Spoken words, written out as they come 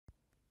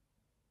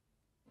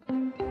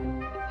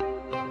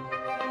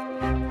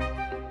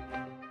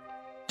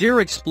Dear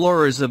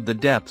explorers of the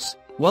depths,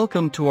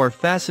 welcome to our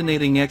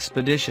fascinating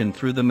expedition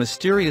through the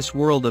mysterious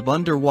world of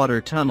underwater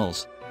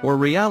tunnels, where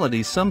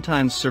reality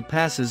sometimes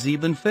surpasses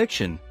even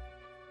fiction.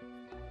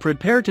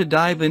 Prepare to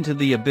dive into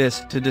the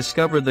abyss to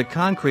discover the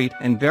concrete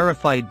and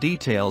verified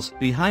details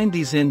behind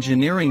these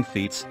engineering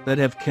feats that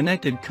have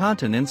connected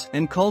continents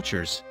and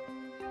cultures.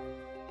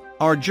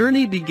 Our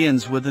journey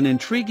begins with an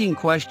intriguing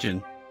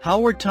question: how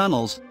were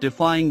tunnels,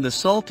 defying the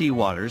salty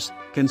waters,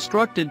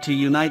 constructed to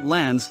unite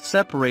lands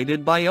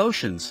separated by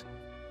oceans?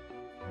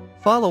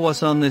 Follow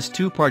us on this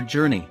two-part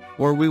journey,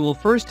 where we will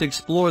first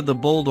explore the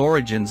bold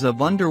origins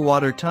of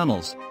underwater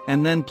tunnels,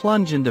 and then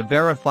plunge into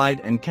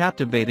verified and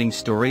captivating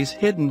stories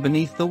hidden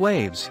beneath the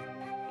waves.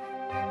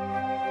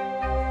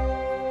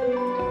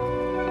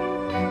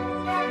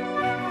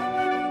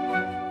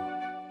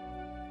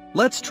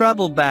 Let's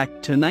travel back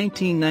to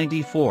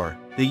 1994,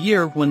 the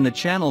year when the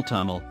Channel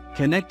Tunnel,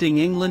 connecting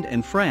England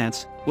and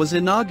France, was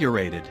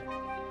inaugurated.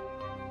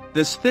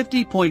 This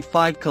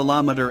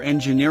 50.5-kilometer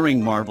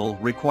engineering marvel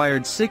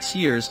required 6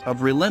 years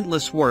of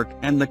relentless work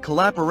and the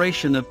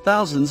collaboration of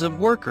thousands of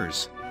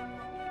workers.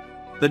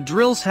 The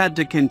drills had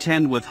to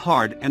contend with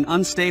hard and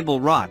unstable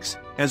rocks,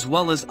 as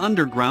well as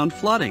underground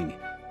flooding.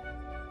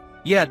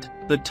 Yet,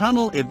 the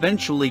tunnel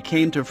eventually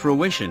came to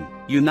fruition,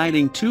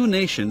 uniting two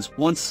nations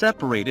once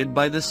separated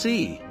by the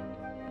sea.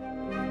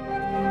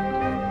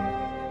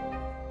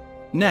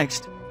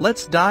 Next,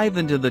 let's dive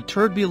into the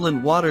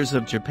turbulent waters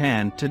of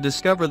Japan to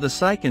discover the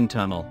Seikan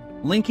Tunnel,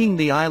 linking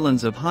the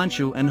islands of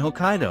Honshu and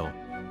Hokkaido.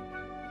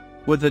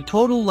 With a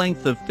total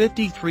length of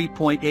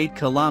 53.8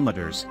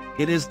 kilometers,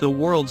 it is the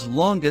world's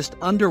longest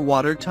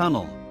underwater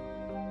tunnel.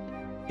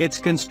 Its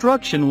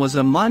construction was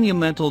a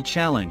monumental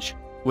challenge,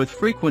 with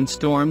frequent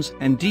storms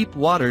and deep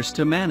waters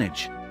to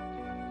manage.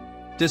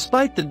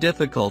 Despite the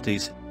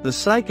difficulties, the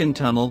Seikan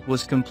Tunnel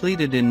was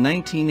completed in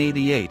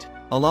 1988,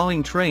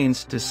 allowing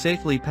trains to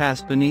safely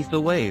pass beneath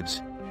the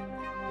waves.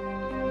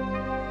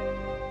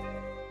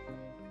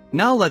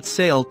 Now let's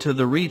sail to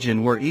the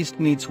region where east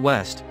meets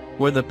west,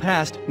 where the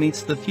past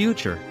meets the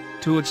future,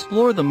 to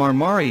explore the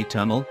Marmaray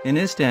Tunnel in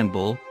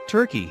Istanbul,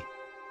 Turkey.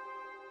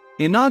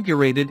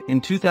 Inaugurated in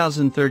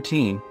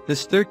 2013,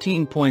 this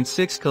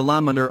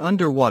 13.6-kilometer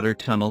underwater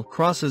tunnel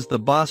crosses the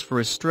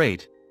Bosphorus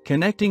Strait,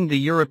 connecting the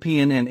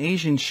European and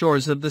Asian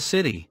shores of the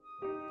city.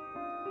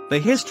 The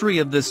history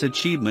of this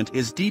achievement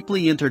is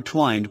deeply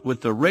intertwined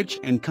with the rich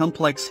and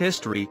complex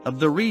history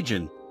of the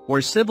region,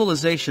 where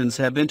civilizations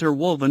have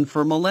interwoven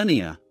for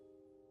millennia.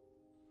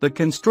 The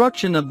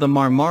construction of the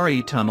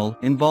Marmaray Tunnel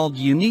involved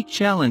unique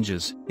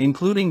challenges,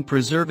 including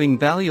preserving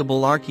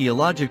valuable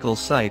archaeological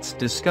sites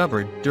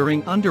discovered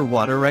during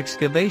underwater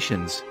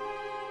excavations.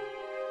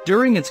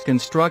 During its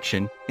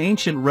construction,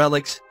 ancient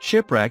relics,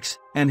 shipwrecks,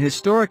 and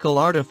historical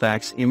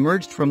artifacts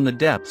emerged from the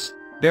depths,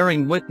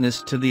 bearing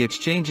witness to the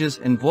exchanges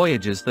and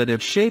voyages that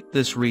have shaped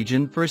this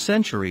region for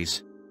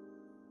centuries.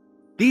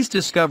 These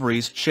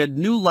discoveries shed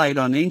new light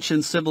on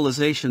ancient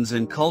civilizations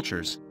and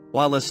cultures,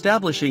 while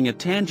establishing a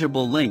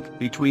tangible link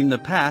between the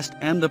past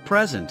and the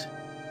present.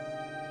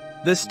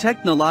 This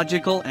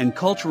technological and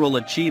cultural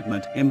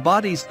achievement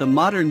embodies the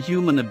modern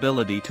human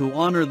ability to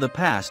honor the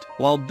past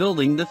while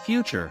building the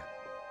future.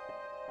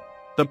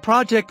 The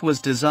project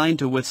was designed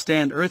to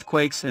withstand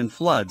earthquakes and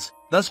floods,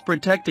 thus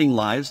protecting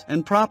lives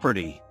and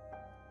property.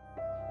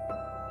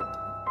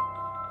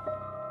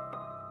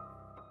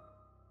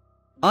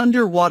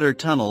 Underwater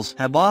tunnels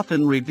have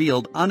often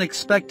revealed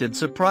unexpected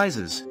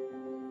surprises.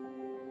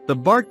 The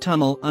Embark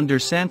tunnel under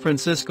San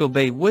Francisco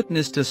Bay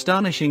witnessed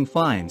astonishing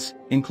finds,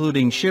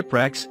 including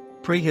shipwrecks,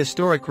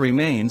 prehistoric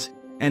remains,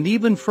 and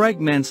even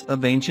fragments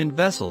of ancient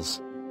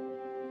vessels.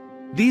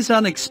 These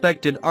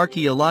unexpected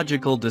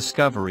archaeological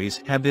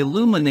discoveries have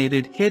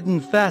illuminated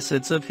hidden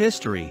facets of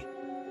history.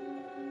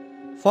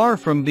 Far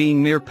from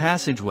being mere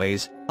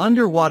passageways,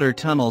 underwater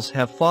tunnels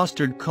have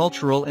fostered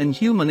cultural and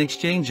human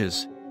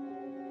exchanges.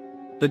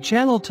 The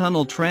Channel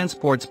Tunnel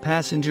transports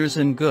passengers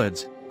and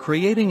goods,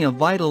 creating a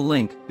vital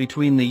link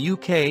between the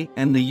UK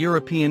and the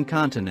European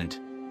continent.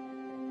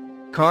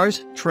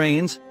 Cars,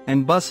 trains,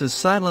 and buses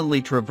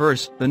silently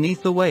traverse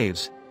beneath the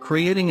waves,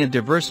 creating a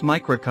diverse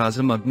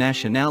microcosm of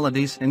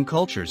nationalities and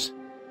cultures.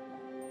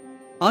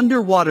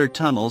 Underwater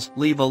tunnels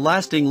leave a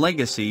lasting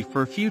legacy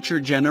for future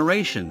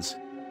generations.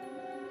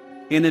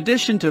 In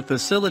addition to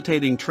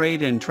facilitating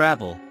trade and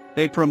travel,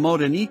 they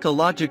promote an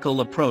ecological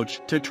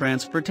approach to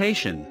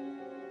transportation.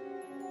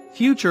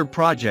 Future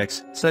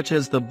projects, such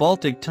as the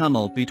Baltic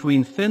Tunnel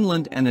between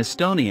Finland and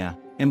Estonia,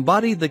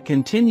 embody the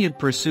continued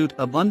pursuit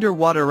of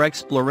underwater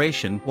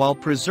exploration while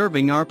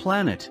preserving our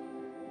planet.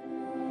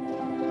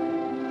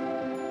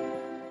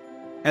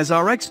 As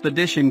our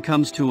expedition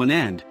comes to an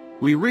end,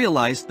 we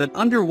realize that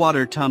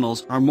underwater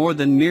tunnels are more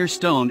than mere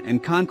stone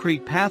and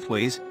concrete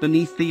pathways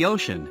beneath the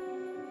ocean.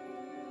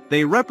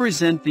 They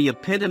represent the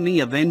epitome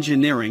of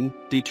engineering,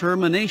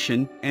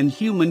 determination, and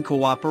human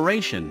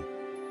cooperation.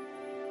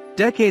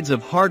 Decades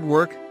of hard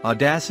work,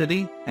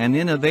 audacity, and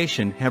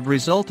innovation have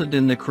resulted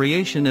in the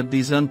creation of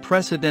these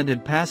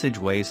unprecedented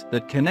passageways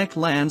that connect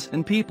lands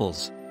and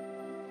peoples.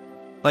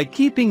 By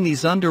keeping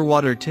these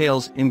underwater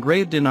tales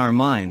engraved in our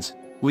minds,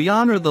 we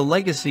honor the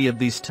legacy of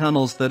these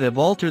tunnels that have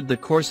altered the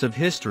course of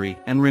history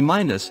and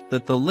remind us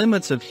that the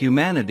limits of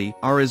humanity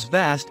are as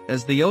vast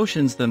as the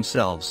oceans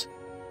themselves.